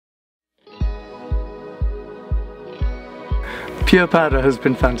Pure Powder has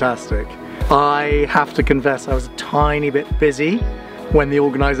been fantastic. I have to confess I was a tiny bit busy when the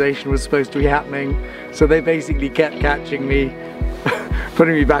organisation was supposed to be happening, so they basically kept catching me,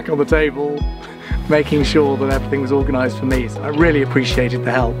 putting me back on the table, making sure that everything was organised for me. So I really appreciated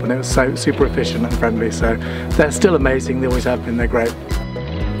the help, and it was so super efficient and friendly, so they're still amazing, they always have been, they're great.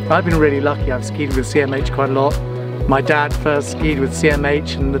 I've been really lucky, I've skied with CMH quite a lot. My dad first skied with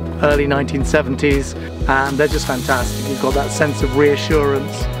CMH in the early 1970s, and they're just fantastic. You've got that sense of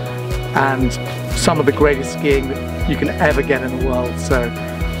reassurance and some of the greatest skiing that you can ever get in the world, so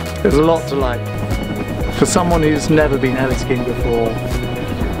there's a lot to like. For someone who's never been heli skiing before,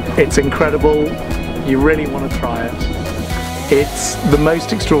 it's incredible, you really want to try it. It's the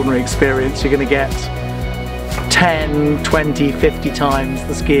most extraordinary experience. You're going to get 10, 20, 50 times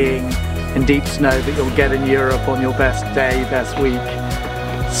the skiing in deep snow that you'll get in Europe on your best day, best week.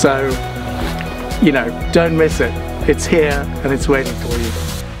 So, you know, don't miss it. It's here and it's waiting for you.